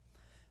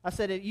I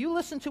said, if you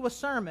listen to a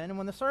sermon, and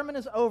when the sermon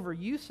is over,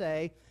 you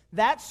say,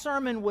 that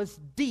sermon was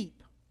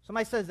deep.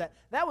 Somebody says that.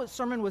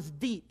 Sermon was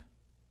deep.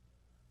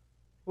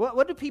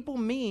 What do people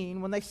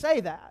mean when they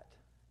say that?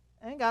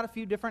 And got a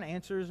few different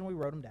answers, and we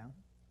wrote them down.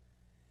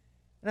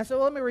 And I said,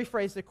 well, let me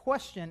rephrase the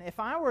question. If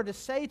I were to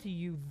say to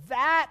you,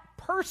 that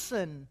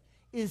person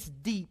is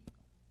deep,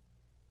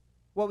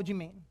 what would you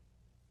mean?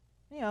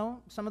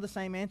 Some of the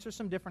same answers,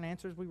 some different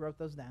answers. We wrote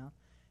those down.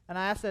 And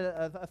I asked it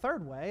a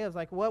third way. I was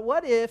like, well,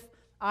 what if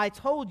I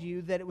told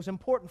you that it was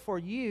important for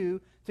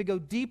you to go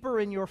deeper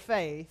in your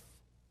faith?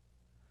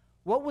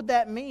 What would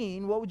that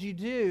mean? What would you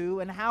do?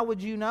 And how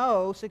would you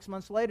know 6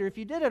 months later if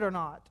you did it or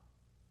not?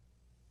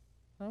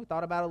 Well, we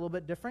thought about it a little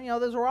bit different.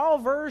 Those are all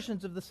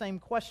versions of the same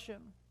question.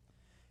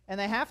 And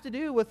they have to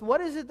do with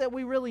what is it that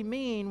we really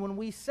mean when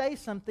we say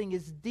something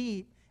is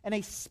deep in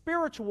a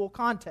spiritual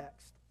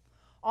context.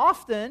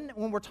 Often,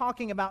 when we're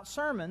talking about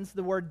sermons,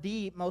 the word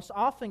deep most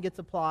often gets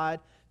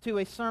applied to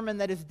a sermon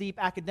that is deep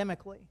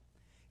academically.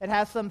 It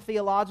has some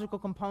theological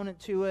component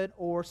to it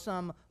or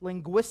some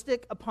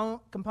linguistic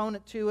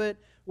component to it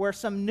where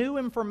some new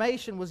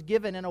information was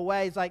given in a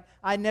way. It's like,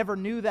 I never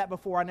knew that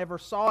before. I never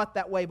saw it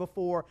that way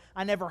before.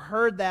 I never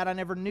heard that. I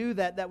never knew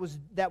that. That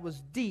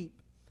was deep.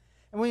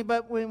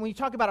 But when you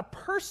talk about a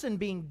person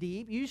being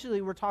deep,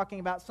 usually we're talking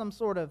about some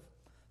sort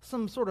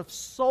of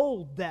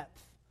soul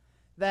depth,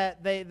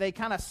 that they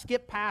kind of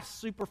skip past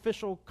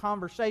superficial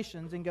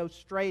conversations and go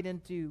straight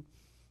into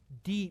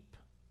deep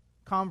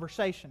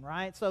conversation,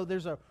 right? So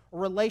there's a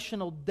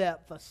relational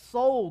depth, a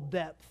soul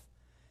depth.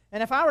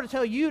 And if I were to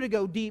tell you to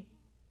go deep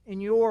in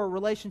your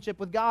relationship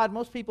with God,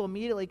 most people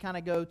immediately kind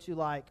of go to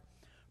like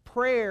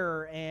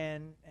prayer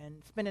and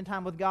spending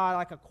time with God,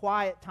 like a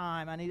quiet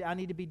time. I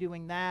need to be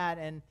doing that.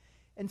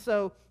 And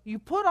so you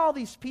put all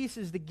these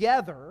pieces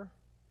together,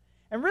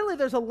 and really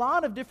there's a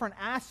lot of different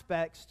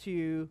aspects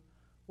to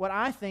what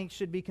I think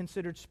should be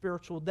considered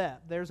spiritual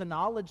depth. There's a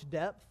knowledge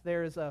depth.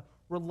 There's a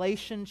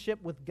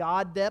relationship with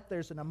God depth.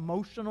 There's an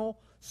emotional,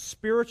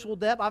 spiritual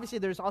depth. Obviously,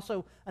 there's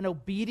also an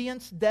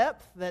obedience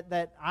depth that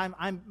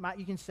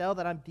you can tell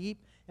that I'm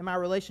deep in my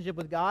relationship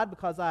with God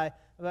because I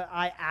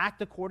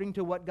act according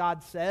to what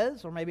God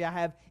says, or maybe I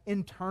have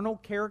internal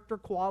character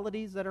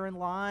qualities that are in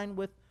line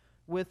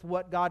with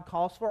what God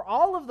calls for.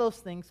 All of those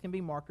things can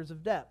be markers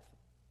of depth.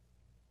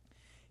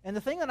 And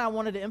the thing that I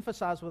wanted to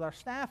emphasize with our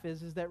staff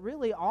is that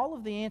really all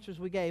of the answers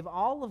we gave,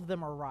 all of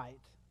them are right.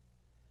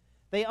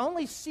 They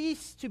only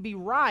cease to be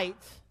right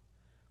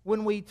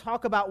when we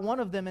talk about one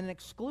of them in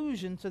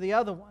exclusion to the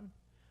other one.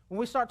 When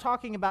we start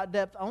talking about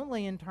depth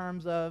only in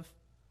terms of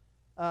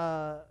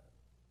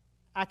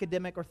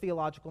academic or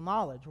theological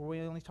knowledge, or we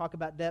only talk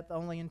about depth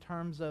only in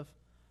terms of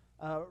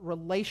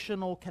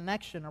relational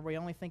connection, or we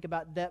only think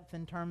about depth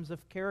in terms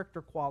of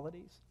character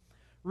qualities.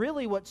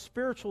 Really what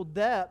spiritual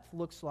depth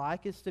looks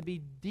like is to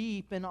be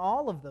deep in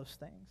all of those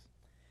things.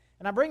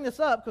 And I bring this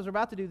up because we're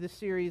about to do this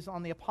series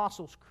on the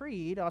Apostles'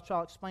 Creed.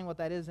 I'll explain what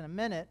that is in a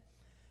minute.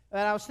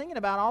 But I was thinking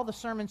about all the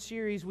sermon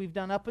series we've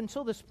done up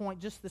until this point,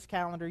 just this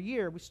calendar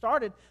year. We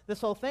started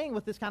this whole thing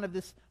with this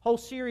whole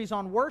series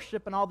on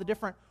worship and all the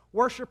different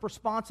worship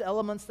response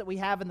elements that we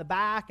have in the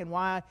back, and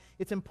why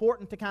it's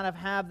important to kind of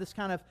have this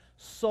kind of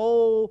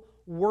soul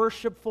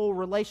worshipful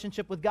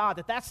relationship with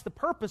God. That's the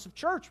purpose of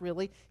church,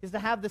 really, is to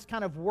have this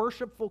kind of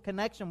worshipful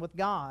connection with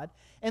God.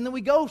 And then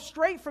we go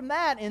straight from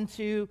that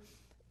into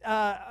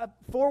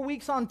 4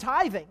 weeks on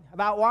tithing,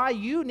 about why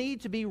you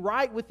need to be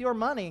right with your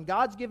money, and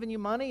God's given you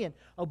money, and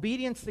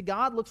obedience to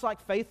God looks like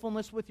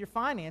faithfulness with your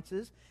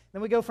finances.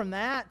 Then we go from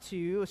that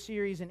to a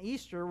series in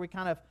Easter, we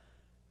kind of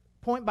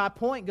point by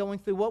point going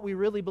through what we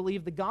really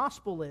believe the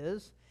gospel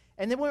is.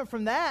 And then we went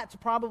from that to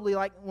probably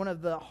like one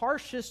of the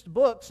harshest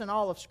books in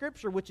all of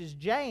Scripture, which is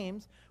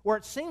James, where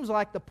it seems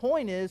like the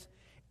point is,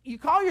 you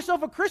call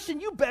yourself a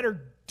Christian, you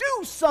better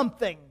do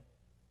something.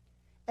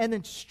 And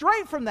then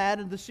straight from that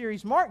into the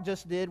series Mark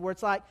just did, where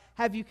it's like,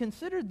 have you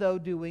considered, though,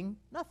 doing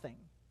nothing?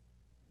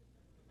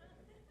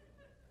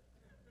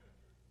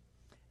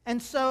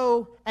 And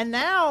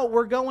now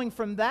we're going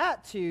from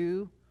that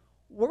to,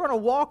 we're going to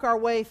walk our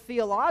way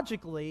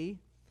theologically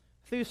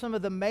through some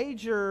of the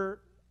major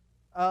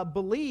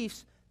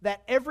beliefs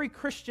that every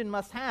Christian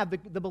must have,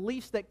 the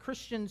beliefs that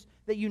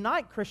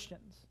unite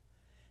Christians.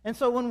 And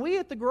so when we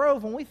at the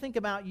Grove, when we think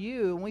about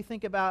you, when we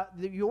think about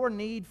your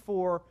need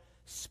for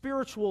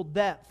spiritual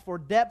depth, for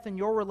depth in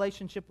your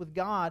relationship with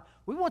God,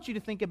 we want you to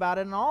think about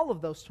it in all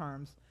of those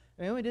terms.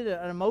 We did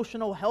an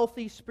emotional,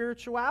 healthy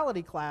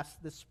spirituality class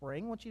this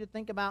spring. I want you to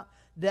think about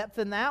depth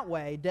in that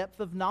way, depth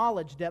of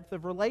knowledge, depth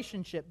of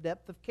relationship,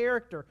 depth of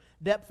character,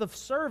 depth of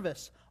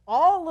service,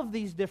 all of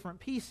these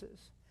different pieces.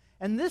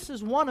 And this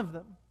is one of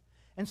them.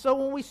 And so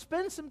when we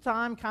spend some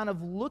time kind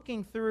of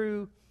looking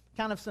through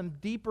kind of some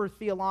deeper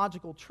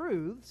theological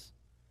truths,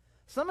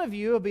 some of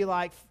you will be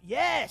like,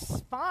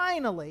 yes,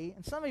 finally.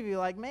 And some of you are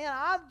like, man,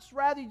 I'd just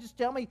rather you just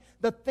tell me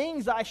the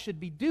things I should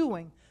be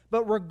doing.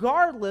 But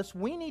regardless,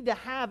 we need to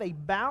have a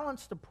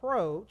balanced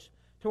approach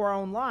to our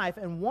own life.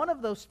 And one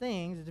of those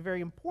things is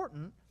very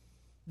important,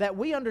 that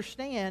we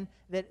understand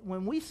that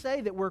when we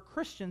say that we're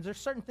Christians, there's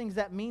certain things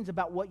that means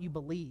about what you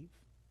believe.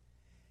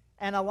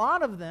 And a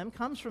lot of them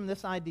comes from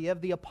this idea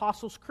of the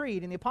Apostles'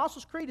 Creed. And the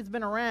Apostles' Creed has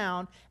been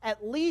around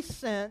at least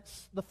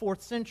since the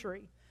 4th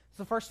century. It's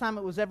the first time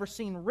it was ever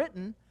seen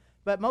written,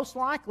 but most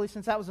likely,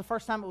 since that was the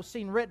first time it was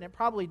seen written, it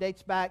probably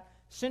dates back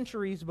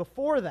centuries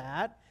before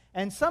that.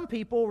 And some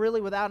people,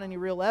 really without any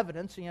real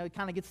evidence, it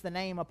kind of gets the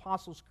name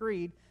Apostles'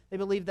 Creed. They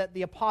believe that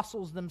the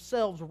apostles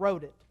themselves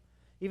wrote it.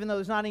 Even though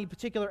there's not any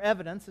particular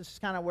evidence, this is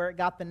kind of where it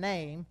got the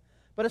name.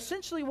 But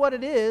essentially what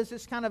it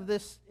is kind of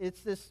this, I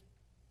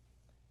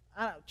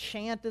don't know,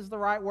 chant is the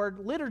right word,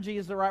 liturgy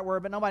is the right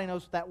word, but nobody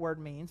knows what that word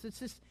means. It's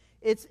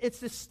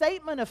this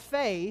statement of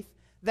faith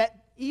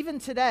that even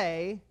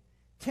today,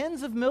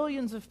 tens of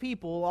millions of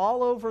people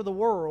all over the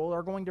world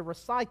are going to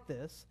recite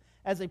this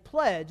as a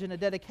pledge and a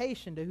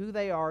dedication to who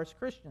they are as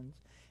Christians.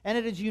 And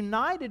it has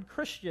united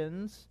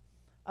Christians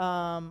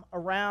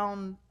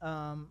around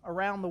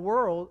the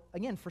world,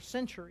 again, for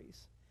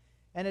centuries.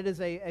 And it is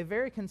a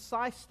very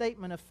concise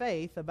statement of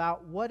faith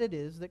about what it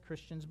is that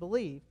Christians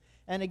believe.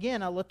 And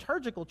again, a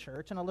liturgical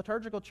church, and a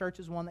liturgical church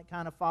is one that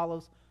kind of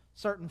follows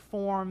certain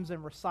forms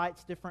and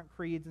recites different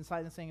creeds and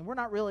sites and singing. We're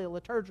not really a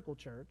liturgical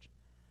church.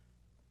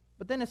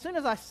 But then as soon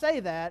as I say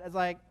that, it's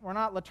like we're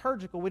not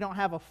liturgical, we don't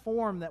have a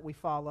form that we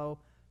follow.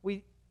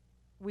 We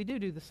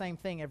do the same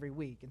thing every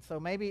week. And so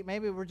maybe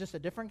we're just a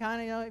different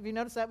kind of, if you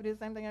notice that, we do the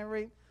same thing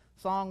every week.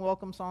 Song,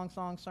 welcome, song,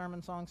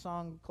 sermon,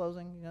 song,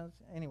 closing,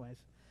 anyways.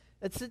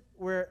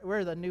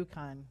 We're the new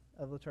kind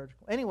of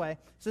liturgical. Anyway,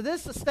 so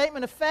this is a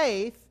statement of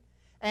faith.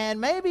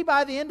 And maybe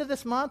by the end of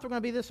this month, we're going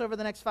to be this over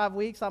the next 5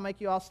 weeks. I'll make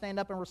you all stand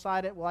up and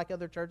recite it like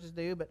other churches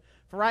do. But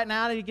for right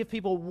now, I need to give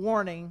people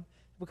warning.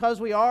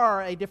 Because we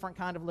are a different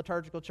kind of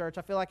liturgical church,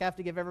 I feel like I have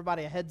to give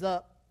everybody a heads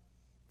up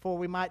before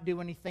we might do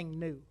anything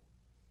new.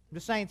 I'm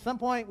just saying, at some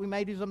point, we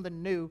may do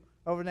something new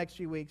over the next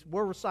few weeks.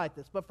 We'll recite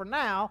this. But for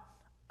now,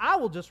 I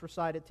will just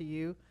recite it to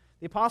you,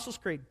 the Apostles'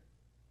 Creed.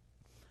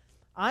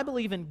 I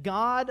believe in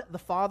God, the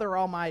Father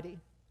Almighty,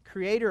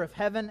 creator of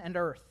heaven and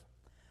earth.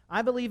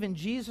 I believe in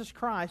Jesus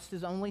Christ,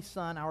 his only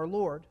Son, our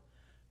Lord,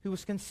 who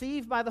was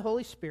conceived by the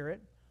Holy Spirit,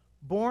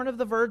 born of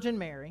the Virgin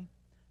Mary,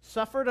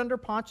 suffered under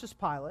Pontius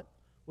Pilate,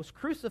 was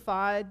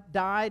crucified,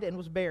 died, and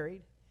was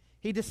buried.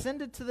 He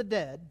descended to the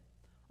dead.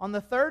 On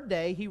the 3rd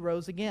day he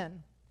rose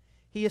again.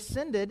 He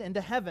ascended into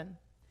heaven,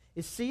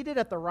 is seated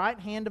at the right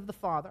hand of the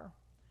Father,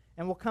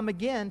 and will come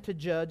again to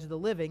judge the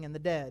living and the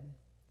dead.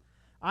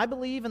 I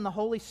believe in the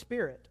Holy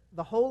Spirit,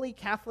 the holy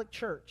Catholic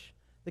Church,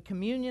 the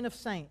communion of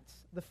saints,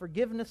 the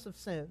forgiveness of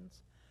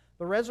sins,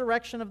 the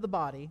resurrection of the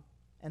body,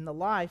 and the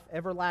life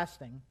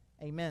everlasting.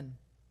 Amen.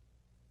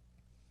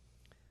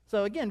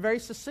 So again, very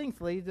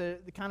succinctly, the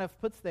kind of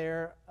puts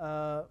there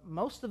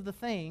most of the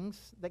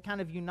things that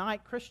kind of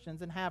unite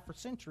Christians and have for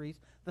centuries,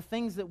 the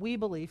things that we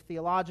believe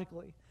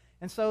theologically.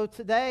 And so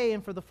today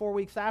and for the 4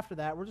 weeks after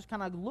that, we're just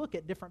kind of look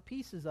at different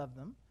pieces of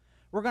them.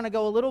 We're going to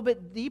go a little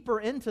bit deeper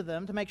into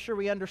them to make sure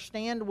we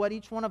understand what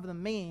each one of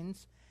them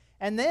means,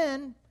 and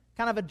then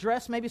kind of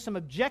address maybe some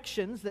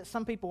objections that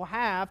some people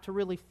have to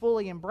really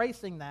fully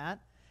embracing that,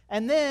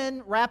 and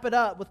then wrap it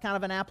up with kind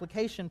of an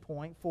application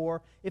point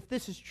for, if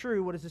this is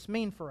true, what does this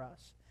mean for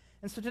us?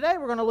 And so today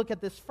we're going to look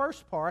at this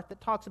first part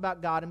that talks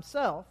about God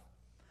himself.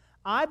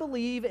 I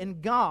believe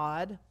in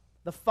God,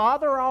 the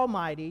Father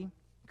Almighty,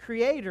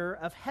 creator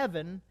of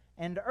heaven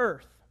and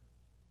earth.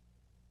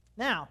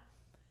 Now,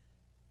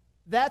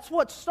 that's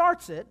what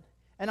starts it,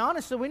 and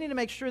honestly, we need to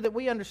make sure that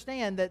we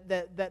understand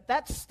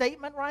that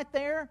statement right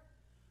there,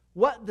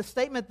 what the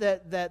statement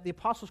that the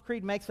Apostles'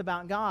 Creed makes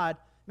about God,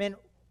 man,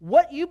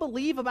 what you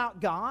believe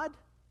about God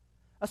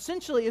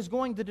essentially is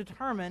going to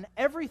determine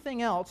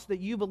everything else that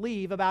you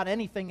believe about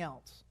anything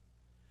else.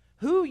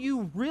 Who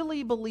you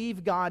really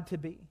believe God to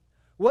be,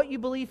 what you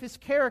believe his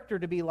character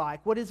to be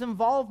like, what his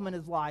involvement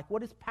is like,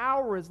 what his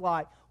power is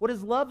like, what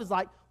his love is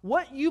like,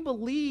 what you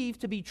believe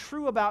to be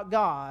true about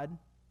God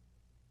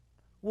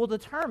will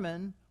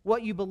determine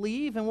what you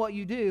believe and what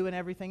you do and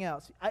everything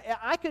else.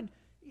 I could,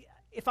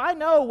 if I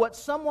know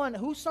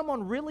who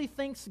someone really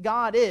thinks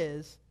God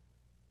is,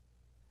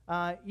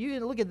 you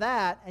can look at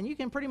that and you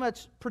can pretty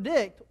much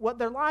predict what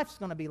their life's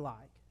going to be like.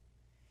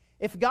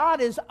 If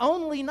God is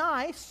only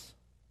nice,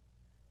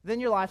 then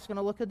your life's going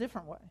to look a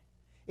different way.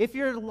 If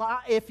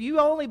you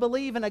only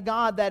believe in a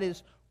God that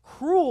is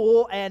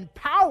cruel and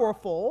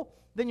powerful,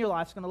 then your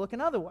life's going to look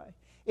another way.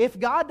 If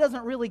God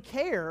doesn't really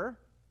care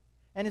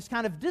and is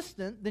kind of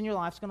distant, then your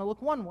life's going to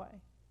look one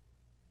way.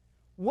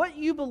 What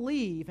you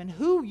believe and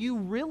who you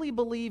really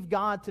believe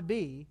God to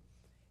be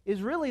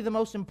is really the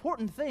most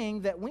important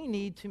thing that we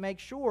need to make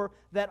sure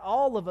that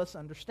all of us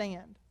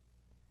understand.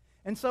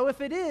 And so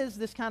if it is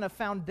this kind of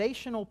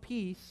foundational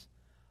piece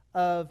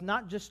of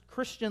not just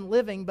Christian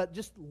living, but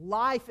just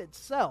life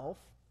itself,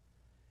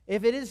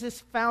 if it is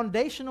this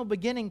foundational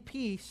beginning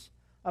piece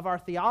of our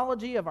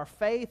theology, of our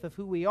faith, of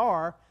who we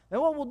are, then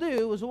what we'll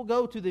do is we'll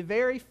go to the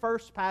very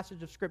first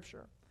passage of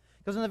Scripture.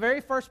 Because in the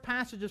very first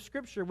passage of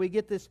Scripture, we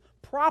get this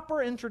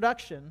proper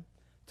introduction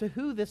to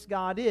who this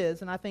God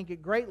is, and I think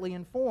it greatly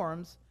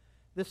informs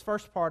this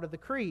first part of the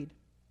creed.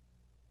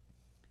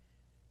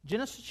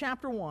 Genesis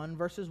chapter 1,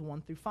 verses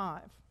 1 through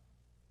 5.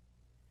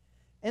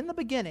 In the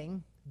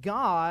beginning,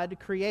 God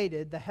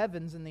created the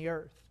heavens and the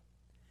earth.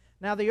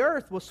 Now the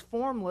earth was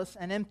formless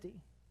and empty.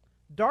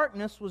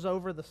 Darkness was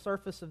over the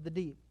surface of the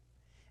deep,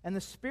 and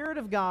the Spirit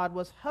of God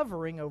was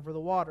hovering over the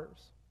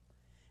waters.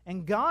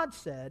 And God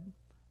said,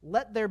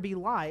 "Let there be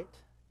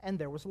light," and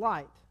there was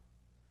light.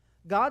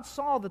 God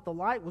saw that the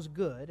light was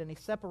good, and he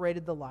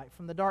separated the light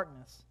from the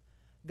darkness.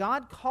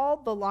 God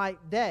called the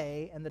light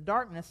day, and the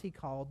darkness he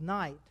called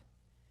night.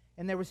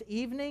 And there was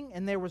evening,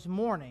 and there was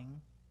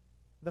morning,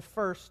 the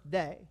first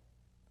day.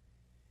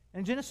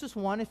 In Genesis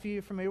 1, if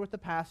you're familiar with the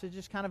passage,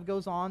 it kind of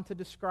goes on to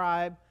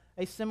describe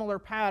a similar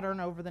pattern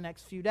over the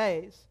next few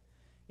days.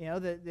 You know,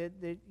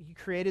 that he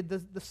created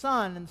the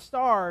sun and the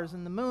stars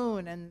and the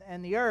moon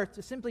and the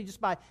earth simply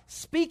just by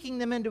speaking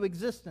them into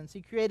existence.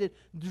 He created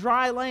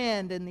dry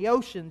land and the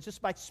oceans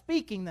just by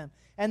speaking them.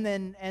 And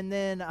then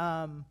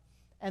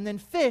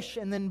fish,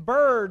 and then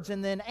birds,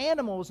 and then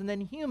animals, and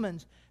then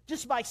humans,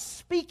 just by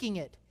speaking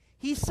it.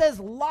 He says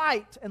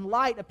light, and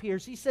light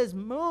appears. He says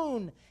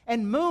moon,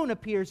 and moon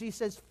appears. He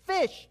says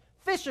fish,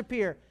 fish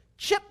appear.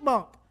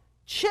 Chipmunk,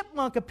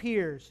 chipmunk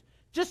appears.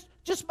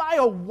 Just by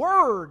a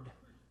word,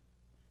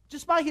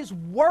 just by his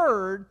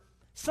word,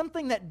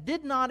 something that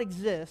did not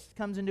exist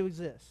comes into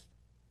existence.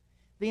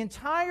 The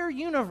entire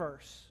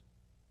universe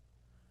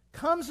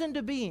comes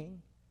into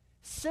being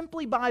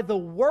simply by the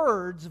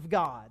words of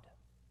God.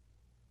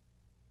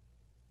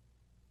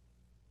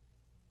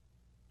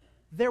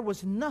 There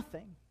was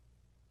nothing,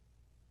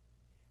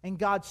 and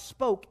God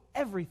spoke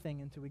everything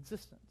into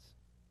existence.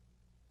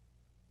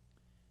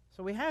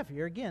 So we have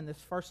here, again, this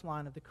first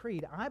line of the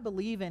creed. I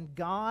believe in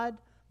God,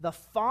 the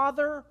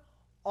Father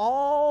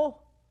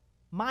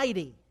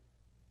Almighty.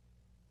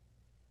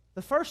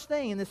 The first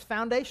thing in this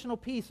foundational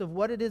piece of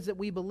what it is that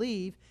we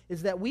believe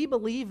is that we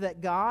believe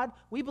God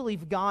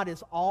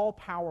is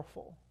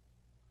all-powerful.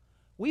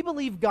 We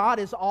believe God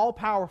is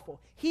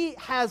all-powerful. He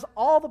has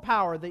all the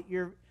power that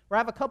I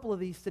have a couple of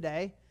these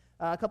today,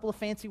 a couple of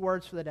fancy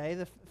words for the day.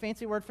 The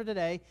fancy word for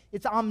today,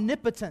 it's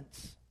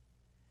omnipotence.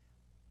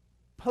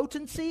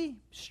 Potency,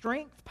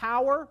 strength,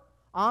 power,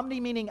 omni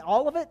meaning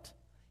all of it.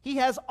 He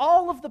has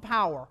all of the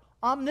power,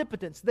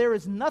 omnipotence. There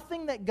is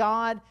nothing that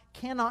God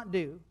cannot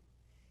do.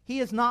 He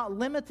is not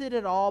limited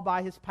at all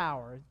by his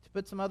power. To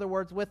put some other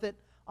words with it,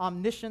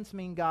 omniscience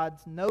means God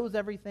knows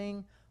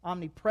everything.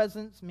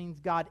 Omnipresence means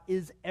God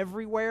is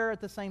everywhere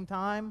at the same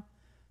time.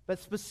 But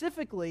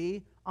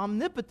specifically,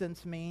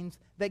 omnipotence means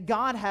that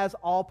God has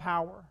all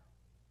power.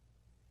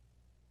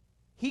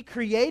 He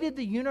created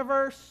the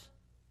universe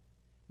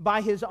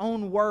by his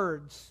own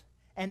words.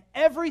 And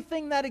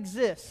everything that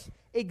exists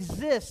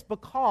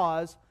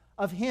because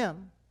of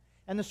him.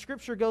 And the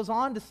scripture goes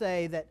on to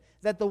say that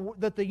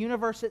the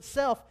universe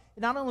itself,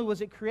 not only was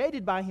it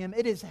created by him,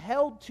 it is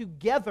held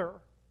together.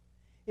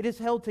 It is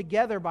held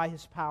together by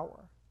his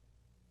power.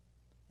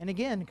 And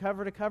again,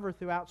 cover to cover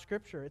throughout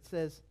Scripture, it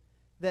says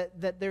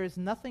that there is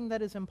nothing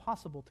that is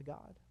impossible to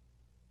God.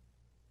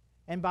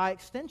 And by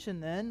extension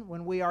then,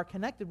 when we are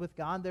connected with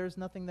God, there is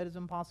nothing that is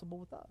impossible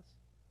with us.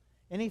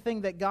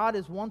 Anything that God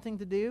is wanting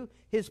to do,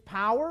 his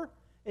power,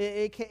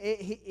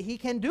 he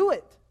can do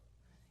it.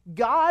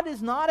 God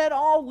is not at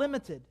all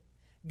limited.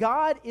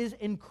 God is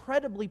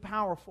incredibly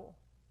powerful.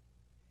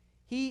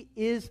 He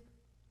is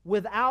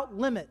without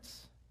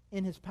limits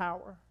in his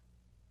power.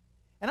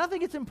 And I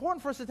think it's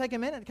important for us to take a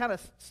minute and kind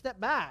of step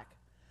back,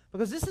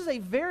 because this is a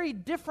very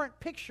different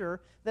picture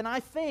than I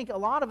think a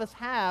lot of us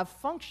have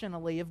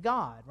functionally of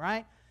God,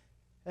 right?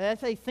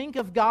 Let's say think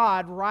of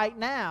God right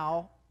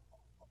now,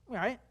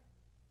 right?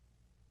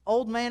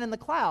 Old man in the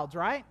clouds,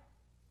 right?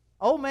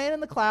 Old man in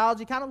the clouds,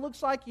 he kind of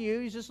looks like you.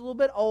 He's just a little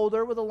bit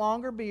older with a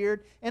longer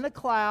beard in a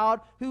cloud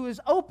who is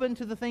open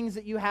to the things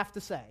that you have to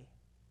say.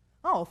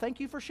 Oh, thank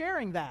you for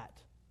sharing that.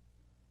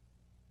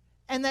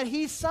 And that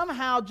he's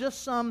somehow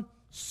just some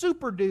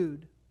super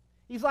dude.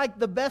 He's like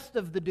the best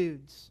of the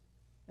dudes.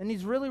 And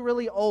he's really,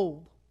 really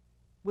old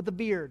with a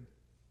beard.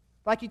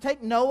 Like you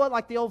take Noah,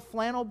 like the old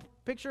flannel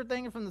picture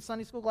thing from the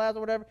Sunday school class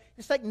or whatever.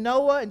 Just take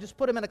Noah and just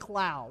put him in a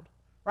cloud.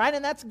 Right?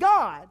 And that's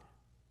God.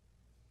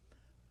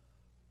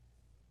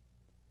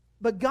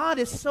 But God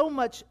is so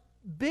much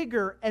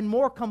bigger and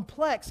more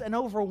complex and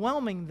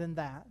overwhelming than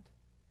that.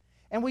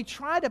 And we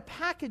try to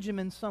package him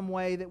in some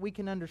way that we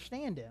can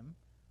understand him.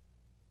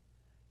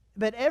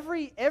 But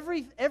every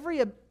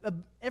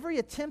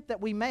attempt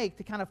that we make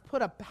to kind of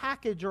put a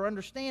package or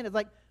understand is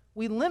like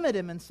we limit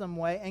him in some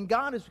way, and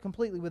God is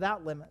completely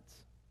without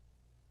limits.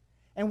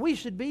 And we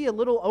should be a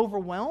little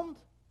overwhelmed,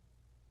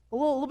 a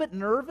little bit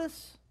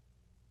nervous,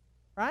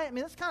 right? I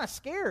mean, that's kind of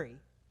scary.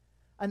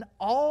 An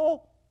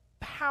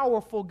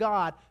all-powerful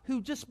God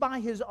who just by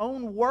his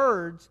own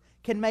words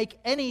can make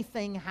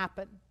anything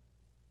happen.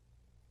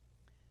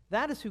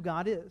 That is who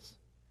God is.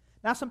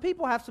 Now, some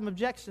people have some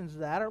objections to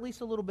that, or at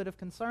least a little bit of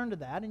concern to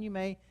that, and you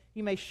may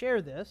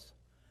share this,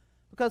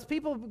 because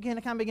people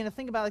begin to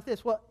think about it like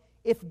this. Well,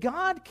 if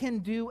God can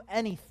do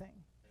anything,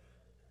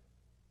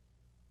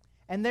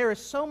 and there is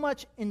so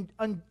much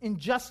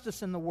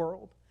injustice in the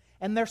world,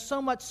 and there's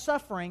so much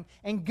suffering,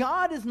 and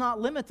God is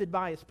not limited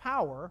by His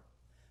power,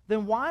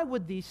 then why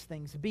would these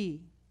things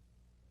be?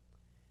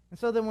 And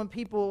so then when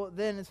people,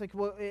 then it's like,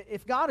 well,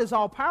 if God is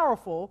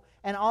all-powerful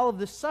and all of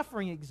this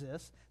suffering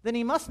exists, then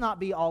He must not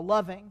be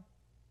all-loving.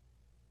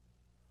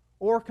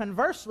 Or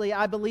conversely,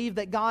 I believe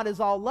that God is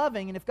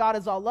all-loving, and if God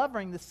is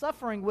all-loving, the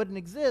suffering wouldn't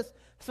exist,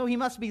 so He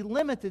must be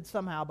limited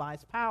somehow by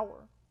His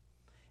power.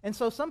 And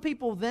so some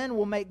people then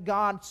will make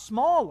God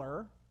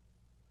smaller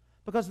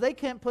because they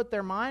can't put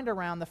their mind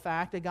around the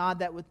fact that God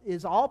that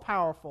is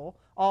all-powerful,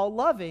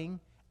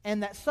 all-loving,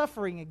 and that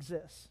suffering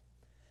exists.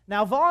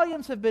 Now,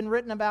 volumes have been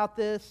written about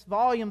this,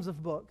 volumes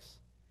of books,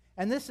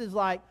 and this is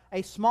like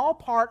a small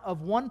part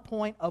of one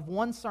point of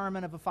one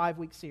sermon of a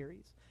 5-week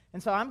series.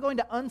 And so I'm going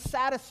to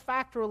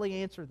unsatisfactorily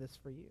answer this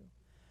for you.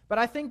 But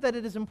I think that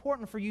it is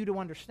important for you to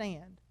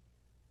understand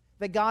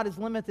that God is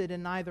limited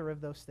in neither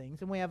of those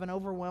things. And we have an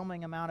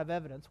overwhelming amount of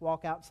evidence.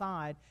 Walk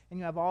outside, and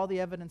you have all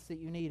the evidence that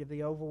you need of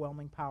the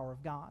overwhelming power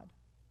of God.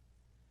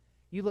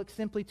 You look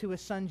simply to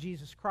His Son,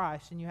 Jesus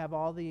Christ, and you have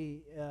all the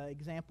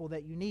example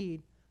that you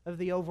need of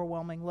the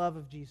overwhelming love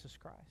of Jesus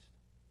Christ.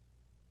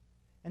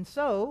 And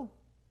so,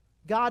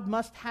 God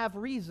must have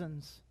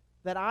reasons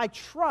that I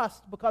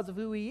trust because of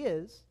who He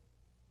is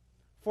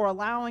for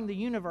allowing the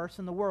universe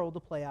and the world to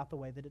play out the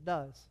way that it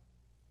does.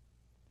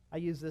 I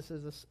use this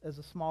as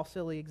a small,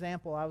 silly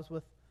example. I was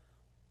with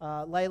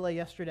Layla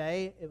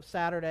yesterday. It was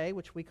Saturday,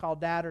 which we call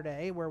Dadder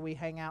Day, where we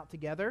hang out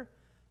together.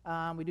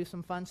 We do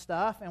some fun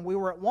stuff. And we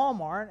were at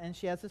Walmart, and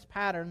she has this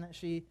pattern that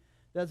she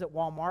does at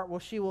Walmart. Well,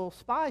 she will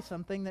spy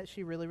something that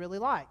she really, really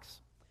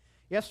likes.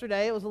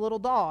 Yesterday, it was a little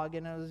dog,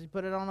 and you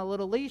put it on a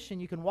little leash,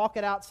 and you can walk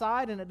it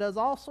outside, and it does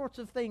all sorts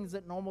of things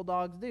that normal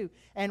dogs do.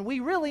 And we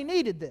really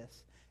needed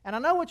this. And I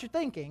know what you're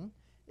thinking.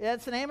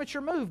 It's an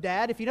amateur move,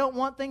 Dad. If you don't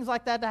want things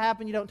like that to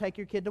happen, you don't take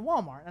your kid to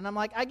Walmart. And I'm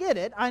like, I get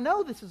it. I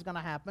know this is going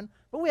to happen,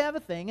 but we have a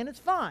thing, and it's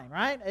fine,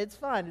 right? It's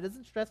fine. It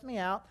doesn't stress me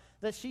out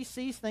that she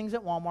sees things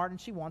at Walmart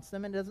and she wants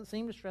them, and it doesn't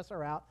seem to stress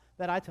her out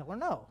that I tell her,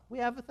 no, we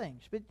have a thing.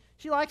 But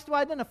she likes to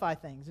identify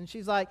things, and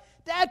she's like,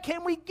 Dad,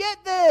 can we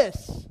get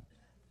this?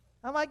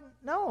 I'm like,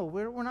 no,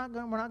 we're not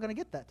going to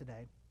get that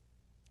today.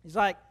 He's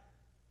like,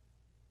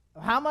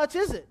 how much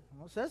is it?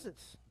 Well, it says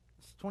it's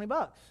 $20.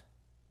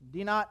 Do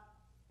you not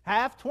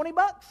have $20?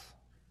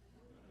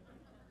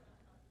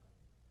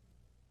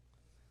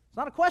 It's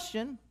not a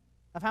question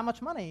of how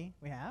much money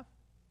we have.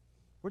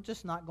 We're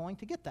just not going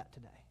to get that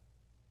today.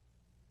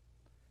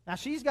 Now,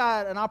 she's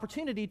got an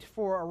opportunity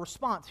for a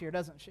response here,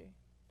 doesn't she?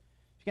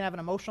 She can have an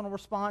emotional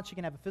response. She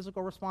can have a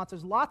physical response.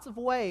 There's lots of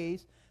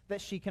ways that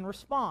she can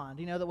respond.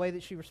 You know the way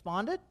that she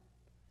responded?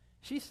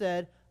 She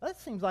said, well, it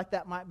seems like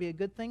that might be a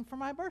good thing for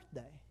my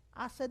birthday.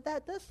 I said,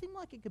 that does seem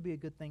like it could be a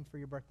good thing for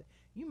your birthday.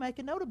 You make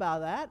a note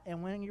about that,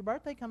 and when your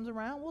birthday comes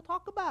around, we'll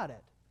talk about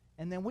it.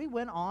 And then we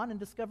went on and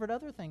discovered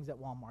other things at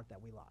Walmart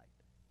that we liked.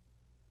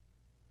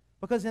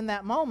 Because in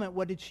that moment,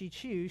 what did she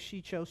choose?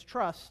 She chose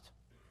trust.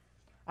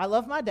 I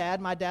love my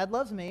dad. My dad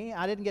loves me.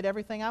 I didn't get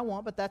everything I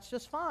want, but that's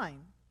just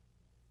fine.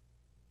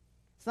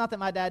 It's not that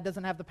my dad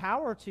doesn't have the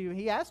power to.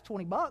 He has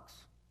 $20.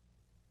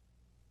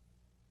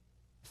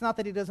 It's not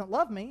that he doesn't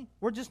love me.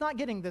 We're just not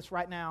getting this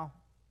right now.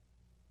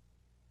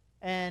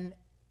 And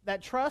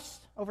that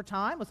trust over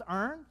time was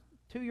earned.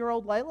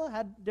 2-year-old Layla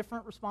had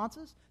different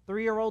responses.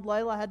 3-year-old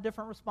Layla had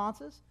different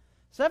responses.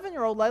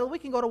 7-year-old Layla, we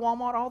can go to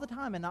Walmart all the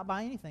time and not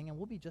buy anything, and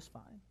we'll be just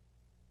fine.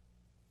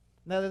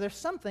 Now, there's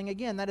something,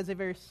 again, that is a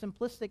very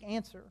simplistic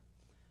answer,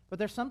 but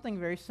there's something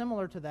very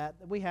similar to that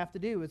we have to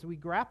do as we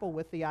grapple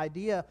with the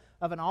idea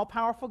of an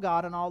all-powerful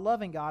God and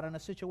all-loving God in a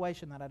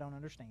situation that I don't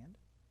understand.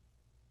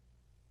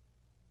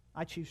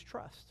 I choose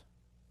trust,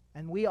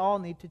 and we all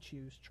need to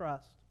choose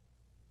trust.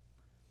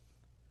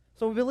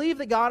 So we believe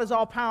that God is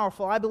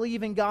all-powerful. I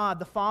believe in God,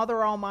 the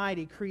Father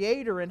Almighty,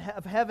 creator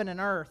of heaven and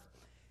earth.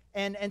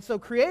 And so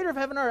creator of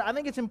heaven and earth, I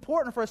think it's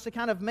important for us to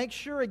kind of make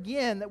sure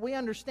again that we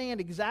understand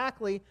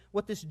exactly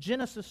what this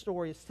Genesis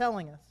story is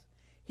telling us.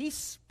 He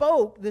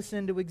spoke this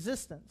into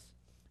existence.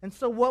 And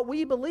so what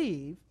we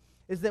believe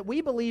is that we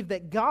believe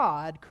that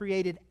God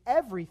created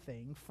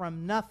everything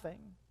from nothing.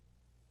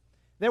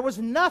 There was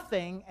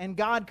nothing, and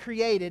God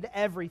created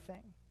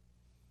everything.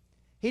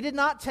 He did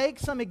not take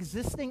some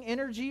existing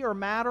energy or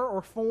matter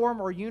or form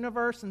or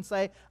universe and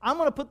say, I'm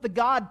going to put the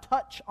God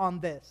touch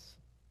on this.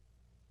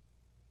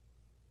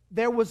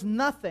 There was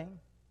nothing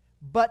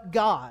but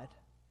God,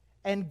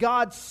 and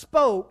God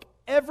spoke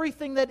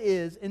everything that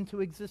is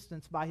into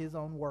existence by His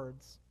own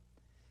words.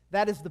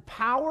 That is the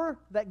power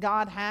that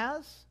God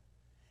has,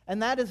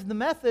 and that is the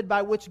method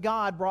by which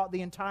God brought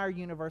the entire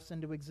universe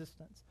into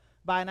existence.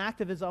 By an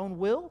act of His own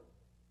will,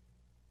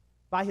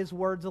 by His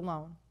words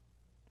alone.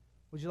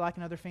 Would you like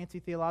another fancy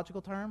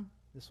theological term?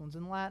 This one's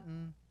in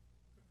Latin.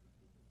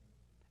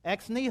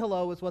 Ex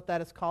nihilo is what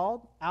that is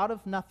called, out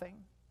of nothing.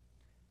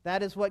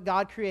 That is what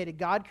God created.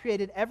 God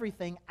created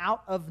everything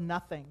out of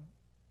nothing.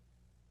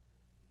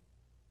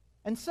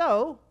 And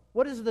so,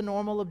 what is the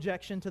normal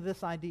objection to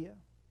this idea?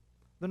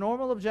 The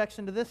normal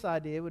objection to this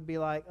idea would be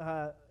like,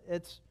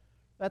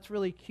 that's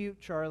really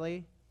cute,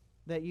 Charlie,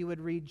 that you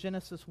would read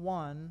Genesis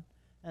 1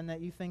 and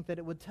that you think that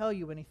it would tell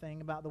you anything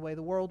about the way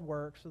the world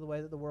works or the way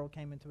that the world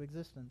came into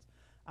existence.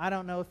 I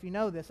don't know if you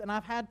know this, and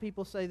I've had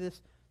people say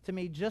this to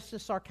me just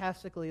as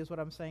sarcastically as what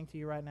I'm saying to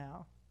you right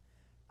now.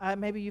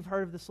 Maybe you've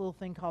heard of this little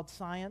thing called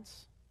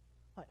science.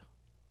 Like,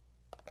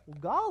 well,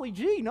 golly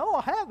gee, no,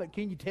 I haven't.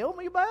 Can you tell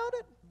me about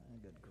it?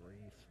 Good grief.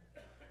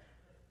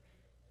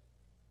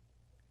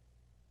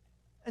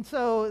 And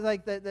so,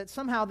 like that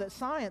somehow that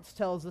science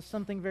tells us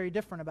something very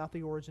different about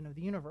the origin of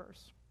the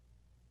universe.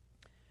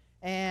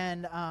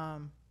 And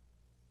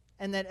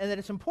that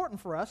it's important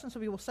for us, and so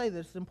people say that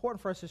it's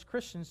important for us as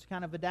Christians to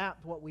kind of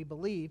adapt what we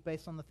believe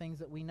based on the things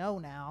that we know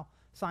now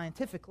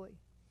scientifically.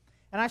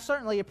 And I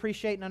certainly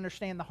appreciate and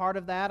understand the heart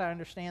of that. I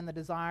understand the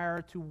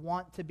desire to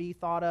want to be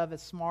thought of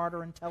as smart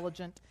or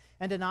intelligent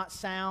and to not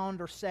sound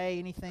or say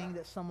anything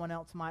that someone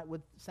else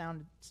would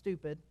sound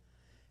stupid.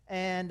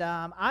 And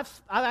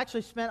I've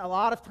actually spent a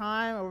lot of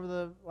time over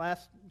the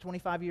last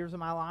 25 years of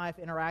my life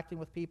interacting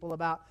with people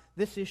about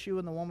this issue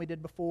and the one we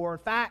did before. In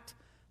fact,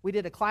 we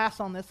did a class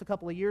on this a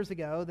couple of years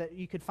ago that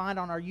you could find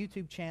on our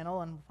YouTube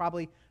channel and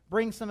probably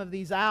bring some of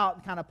these out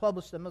and kind of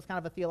publish them. It was kind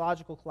of a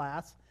theological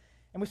class.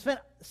 And we spent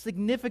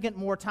significant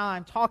more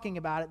time talking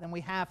about it than we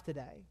have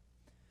today.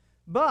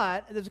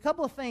 But there's a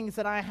couple of things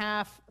that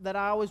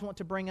I always want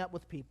to bring up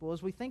with people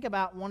as we think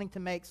about wanting to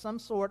make some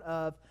sort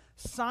of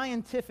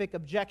scientific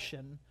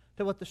objection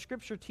to what the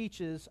Scripture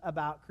teaches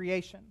about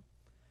creation.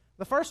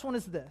 The first one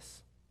is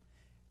this.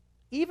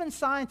 Even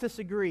scientists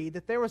agree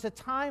that there was a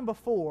time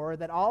before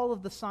that all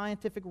of the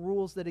scientific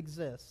rules that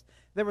exist,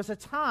 there was a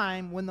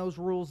time when those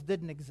rules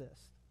didn't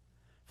exist.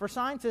 For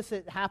scientists,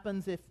 it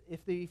happens if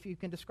you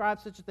can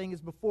describe such a thing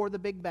as before the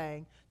Big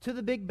Bang, to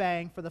the Big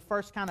Bang for the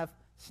first kind of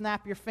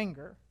snap your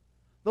finger.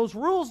 Those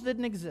rules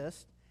didn't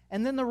exist,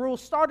 and then the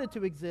rules started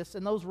to exist,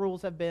 and those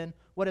rules have been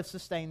what have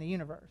sustained the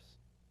universe.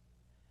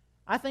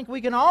 I think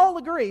we can all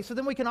agree, so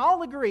then we can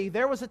all agree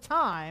there was a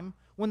time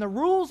when the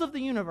rules of the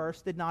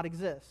universe did not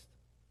exist.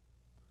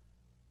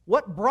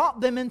 What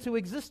brought them into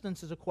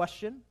existence is a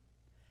question,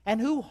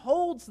 and who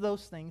holds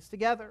those things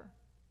together?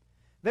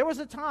 There was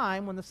a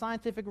time when the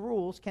scientific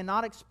rules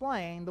cannot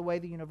explain the way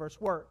the universe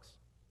works.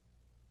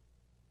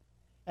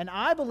 And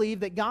I believe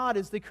that God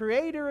is the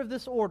creator of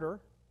this order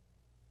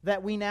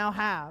that we now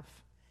have.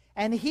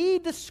 And He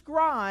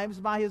describes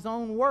by His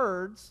own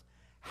words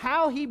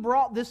how He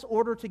brought this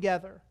order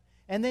together.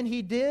 And then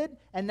He did,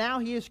 and now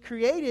He has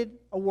created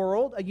a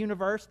world, a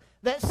universe,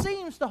 that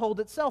seems to hold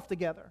itself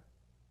together.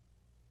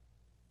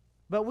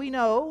 But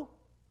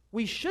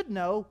we should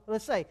know,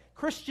 let's say,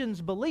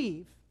 Christians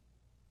believe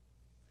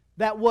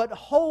that what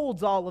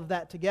holds all of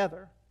that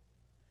together,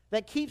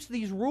 that keeps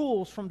these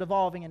rules from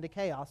devolving into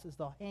chaos, is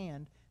the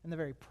hand and the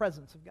very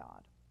presence of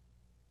God.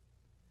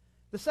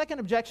 The second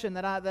objection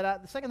the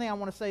second thing I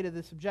want to say to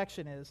this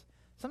objection is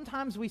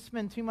sometimes we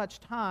spend too much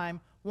time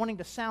wanting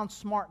to sound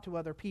smart to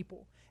other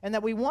people, and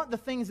that we want the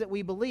things that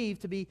we believe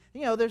to be,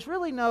 there's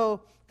really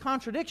no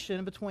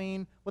contradiction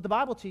between what the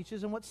Bible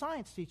teaches and what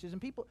science teaches,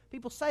 and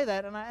people say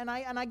that, and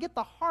I get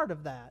the heart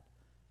of that,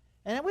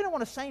 and we don't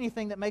want to say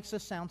anything that makes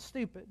us sound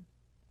stupid.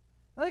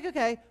 Like,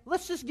 okay,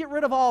 let's just get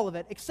rid of all of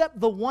it except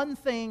the one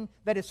thing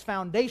that is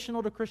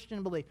foundational to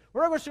Christian belief.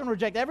 We're just going to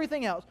reject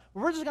everything else.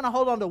 We're just going to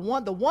hold on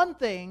to the one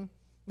thing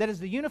that is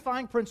the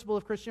unifying principle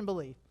of Christian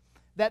belief.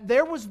 That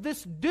there was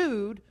this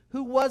dude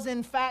who was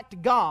in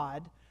fact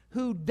God,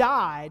 who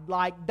died,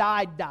 like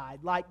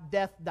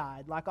death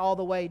died, like all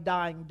the way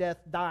dying, death,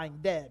 dying,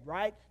 dead,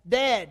 right?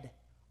 Dead.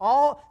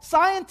 All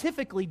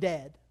scientifically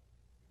dead.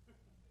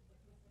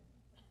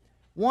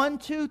 1,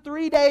 2,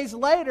 3 days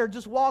later,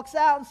 just walks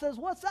out and says,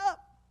 "What's up?"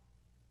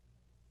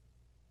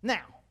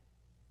 Now,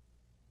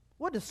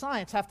 what does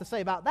science have to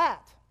say about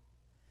that?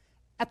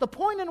 At the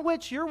point in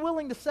which you're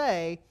willing to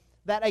say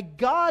that a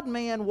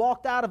God-man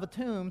walked out of a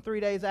tomb 3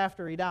 days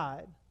after he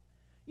died,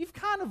 you've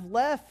kind of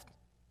left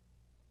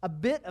a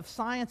bit of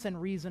science and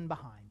reason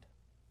behind.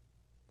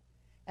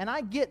 And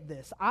I get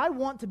this. I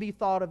want to be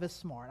thought of as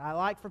smart. I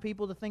like for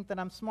people to think that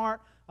I'm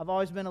smart. I've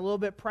always been a little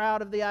bit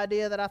proud of the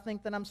idea that I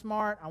think that I'm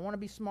smart. I want to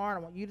be smart.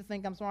 I want you to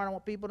think I'm smart. I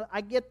want people to...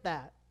 I get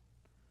that.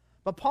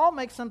 But Paul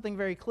makes something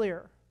very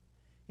clear.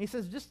 He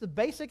says just the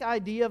basic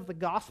idea of the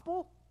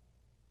gospel,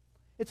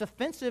 it's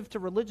offensive to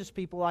religious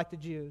people like the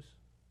Jews.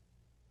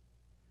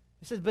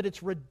 He says, but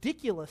it's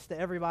ridiculous to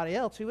everybody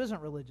else who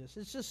isn't religious.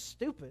 It's just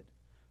stupid.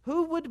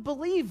 Who would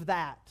believe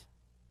that?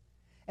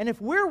 And if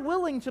we're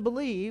willing to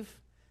believe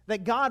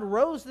that God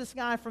rose this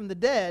guy from the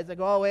dead, they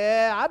go, "Oh,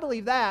 yeah, I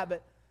believe that,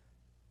 but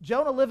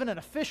Jonah living in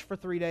a fish for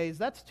 3 days,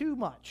 that's too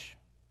much.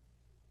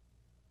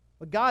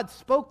 But God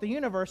spoke the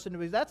universe into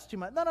his, that's too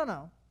much."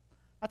 No.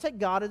 I take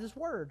God at His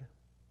word.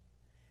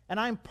 And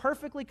I'm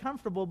perfectly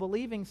comfortable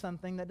believing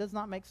something that does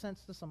not make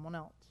sense to someone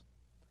else.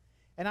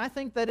 And I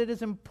think that it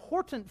is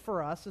important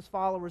for us as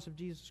followers of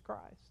Jesus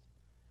Christ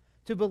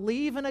to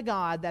believe in a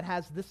God that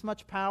has this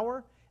much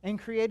power and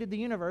created the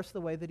universe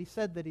the way that He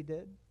said that He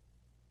did.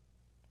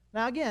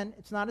 Now again,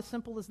 it's not as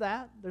simple as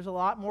that. There's a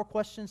lot more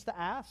questions to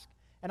ask.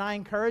 And I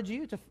encourage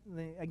you to,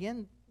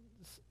 again,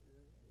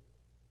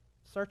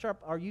 search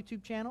up our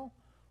YouTube channel,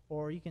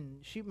 or you can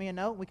shoot me a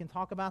note. We can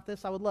talk about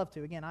this. I would love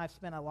to. Again, I've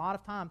spent a lot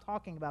of time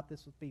talking about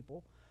this with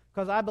people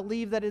because I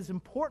believe that it is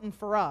important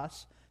for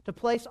us to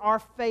place our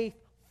faith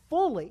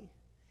fully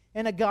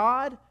in a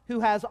God who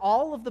has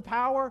all of the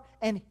power,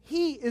 and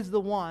He is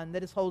the one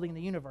that is holding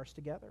the universe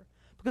together.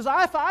 Because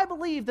if I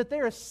believe that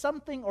there is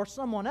something or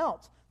someone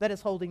else that is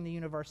holding the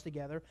universe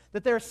together,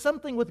 that there is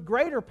something with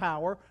greater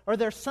power, or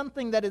there's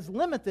something that is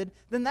limited,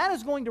 then that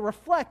is going to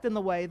reflect in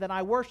the way that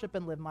I worship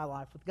and live my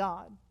life with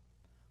God.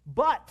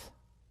 But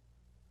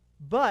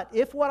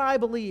if what I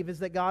believe is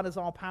that God is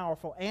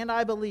all-powerful, and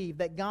I believe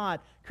that God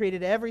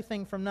created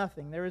everything from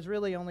nothing, there is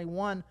really only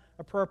one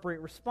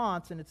appropriate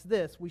response, and it's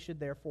this: we should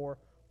therefore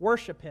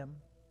worship Him.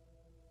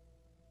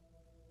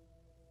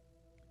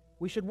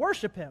 We should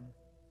worship Him.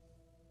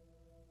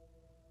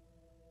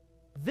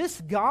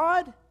 This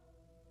God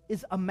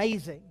is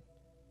amazing.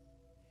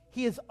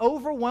 He is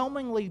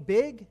overwhelmingly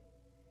big.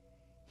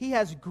 He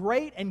has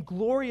great and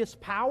glorious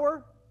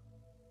power.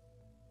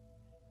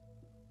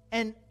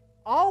 And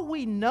all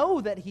we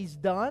know that He's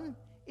done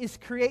is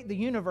create the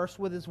universe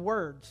with His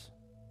words.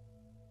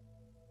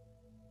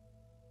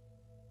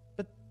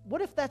 But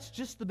what if that's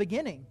just the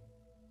beginning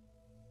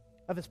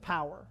of His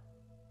power?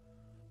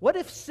 What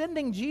if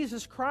sending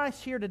Jesus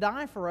Christ here to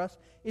die for us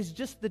is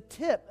just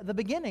the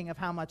beginning of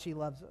how much He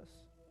loves us?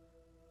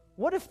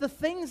 What if the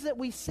things that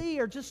we see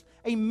are just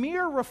a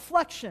mere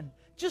reflection,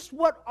 just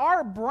what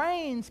our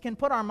brains can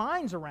put our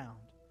minds around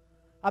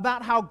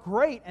about how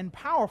great and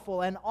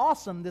powerful and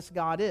awesome this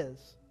God is?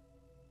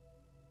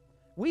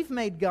 We've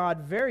made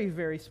God very,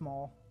 very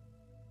small.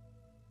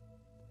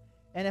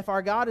 And if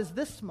our God is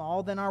this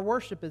small, then our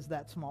worship is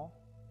that small.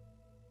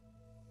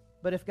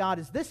 But if God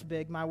is this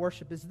big, my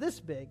worship is this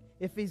big.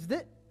 If He's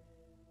this,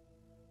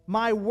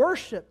 my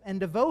worship and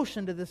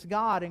devotion to this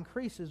God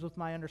increases with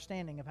my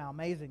understanding of how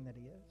amazing that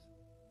He is.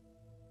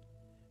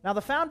 Now,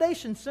 the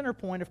foundation center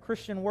point of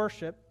Christian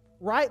worship,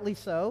 rightly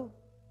so,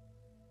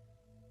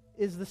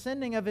 is the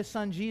sending of His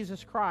Son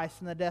Jesus Christ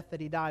and the death that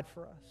He died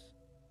for us.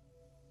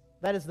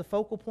 That is the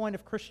focal point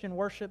of Christian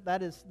worship.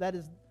 That is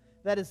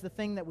the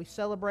thing that we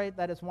celebrate.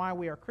 That is why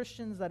we are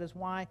Christians. That is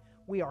why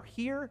we are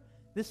here.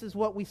 This is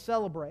what we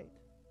celebrate.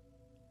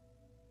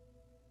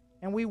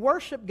 And we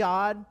worship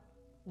God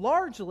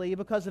largely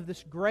because of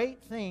this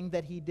great thing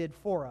that He did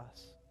for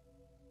us.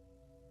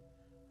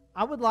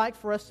 I would like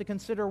for us to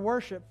consider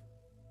worship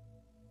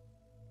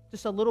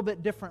just a little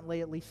bit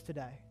differently, at least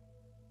today.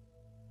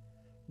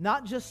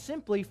 Not just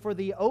simply for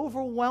the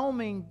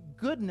overwhelming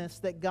goodness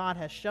that God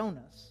has shown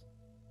us,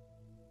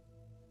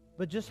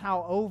 but just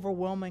how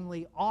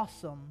overwhelmingly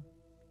awesome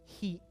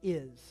He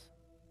is.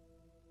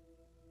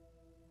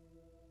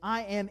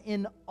 I am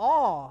in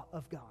awe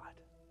of God.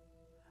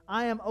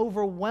 I am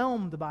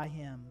overwhelmed by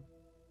Him.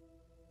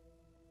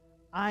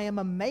 I am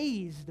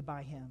amazed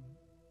by Him.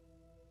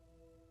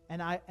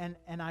 And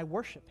I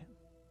worship Him.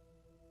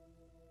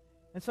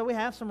 And so we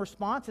have some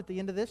response at the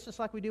end of this, just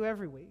like we do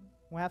every week.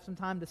 We'll have some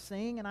time to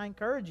sing, and I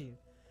encourage you.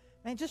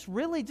 And just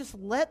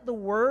let the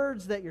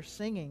words that you're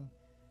singing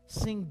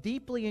sing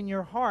deeply in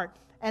your heart.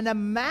 And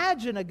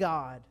imagine a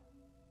God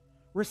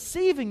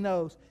receiving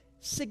those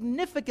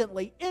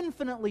significantly,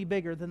 infinitely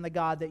bigger than the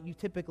God that you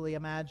typically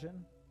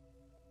imagine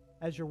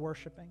as you're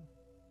worshiping.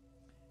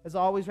 As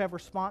always, we have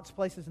response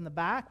places in the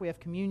back. We have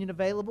communion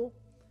available.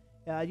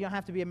 You don't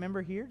have to be a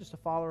member here, just a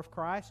follower of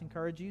Christ. I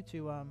encourage you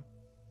to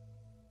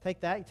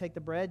take that. You take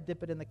the bread,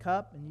 dip it in the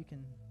cup, and you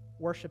can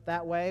worship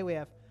that way. We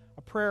have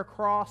a prayer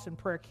cross and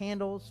prayer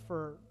candles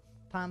for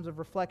times of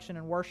reflection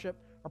and worship.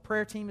 Our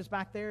prayer team is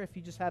back there. If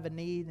you just have a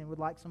need and would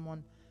like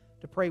someone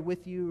to pray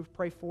with you,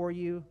 pray for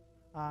you,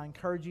 I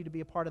encourage you to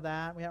be a part of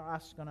that. I'm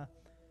going to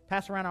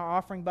pass around our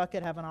offering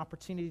bucket, have an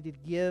opportunity to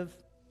give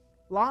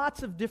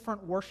lots of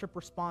different worship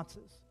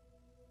responses.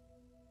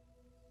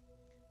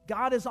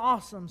 God is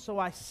awesome, so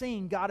I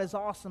sing. God is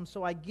awesome,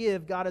 so I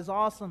give. God is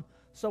awesome,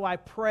 so I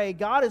pray.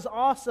 God is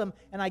awesome,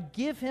 and I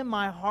give Him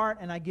my heart,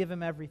 and I give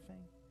Him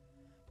everything.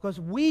 Because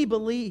we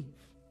believe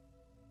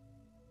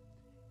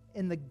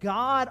in the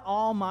God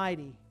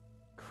Almighty,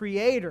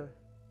 Creator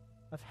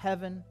of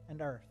heaven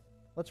and earth.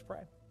 Let's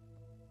pray.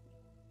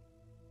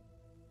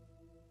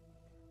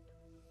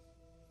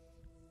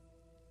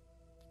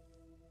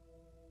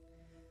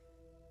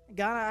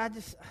 God,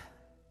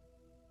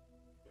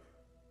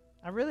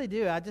 I really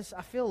do. I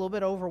feel a little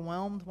bit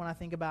overwhelmed when I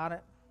think about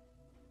it.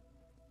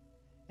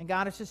 And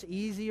God, it's just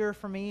easier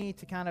for me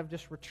to kind of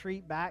just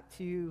retreat back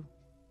to,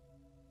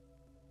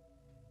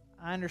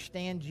 I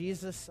understand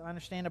Jesus. I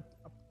understand a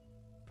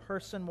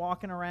person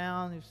walking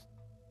around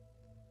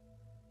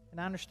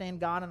and I understand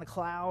God in a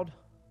cloud.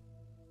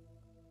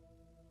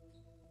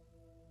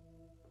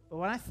 But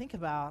when I think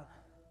about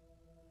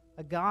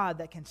a God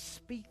that can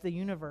speak the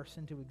universe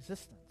into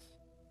existence,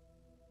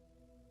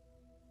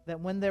 that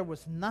when there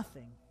was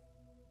nothing,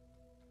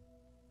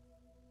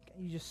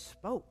 you just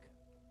spoke.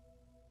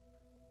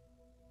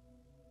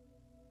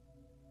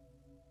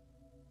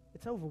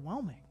 It's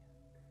overwhelming.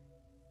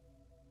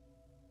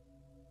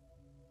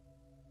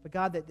 But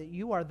God, that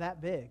you are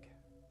that big,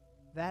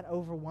 that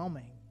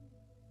overwhelming,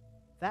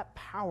 that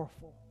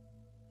powerful.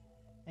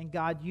 And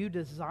God, you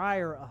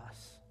desire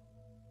us.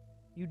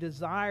 You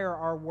desire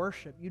our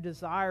worship. You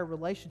desire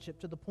relationship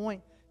to the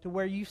point to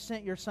where you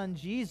sent your Son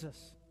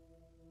Jesus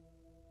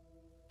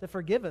to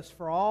forgive us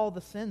for all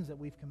the sins that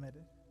we've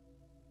committed.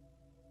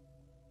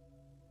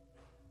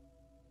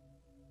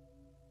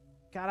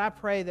 God, I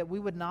pray that we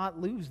would not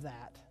lose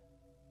that.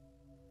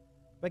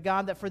 But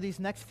God, that for these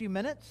next few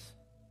minutes,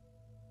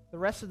 the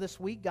rest of this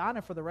week, God,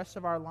 and for the rest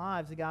of our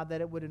lives, God, that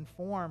it would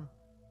inform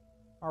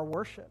our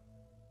worship.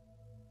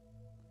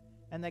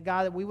 And that,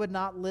 God, that we would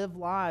not live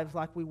lives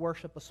like we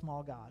worship a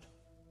small God.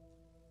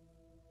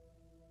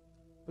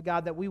 But,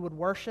 God, that we would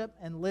worship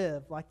and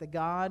live like the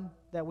God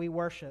that we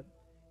worship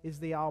is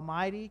the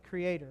almighty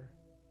creator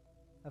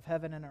of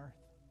heaven and earth.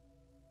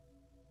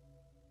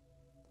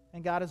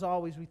 And God, as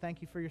always, we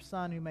thank you for your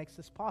Son who makes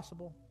this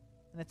possible.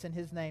 And it's in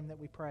his name that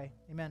we pray.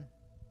 Amen.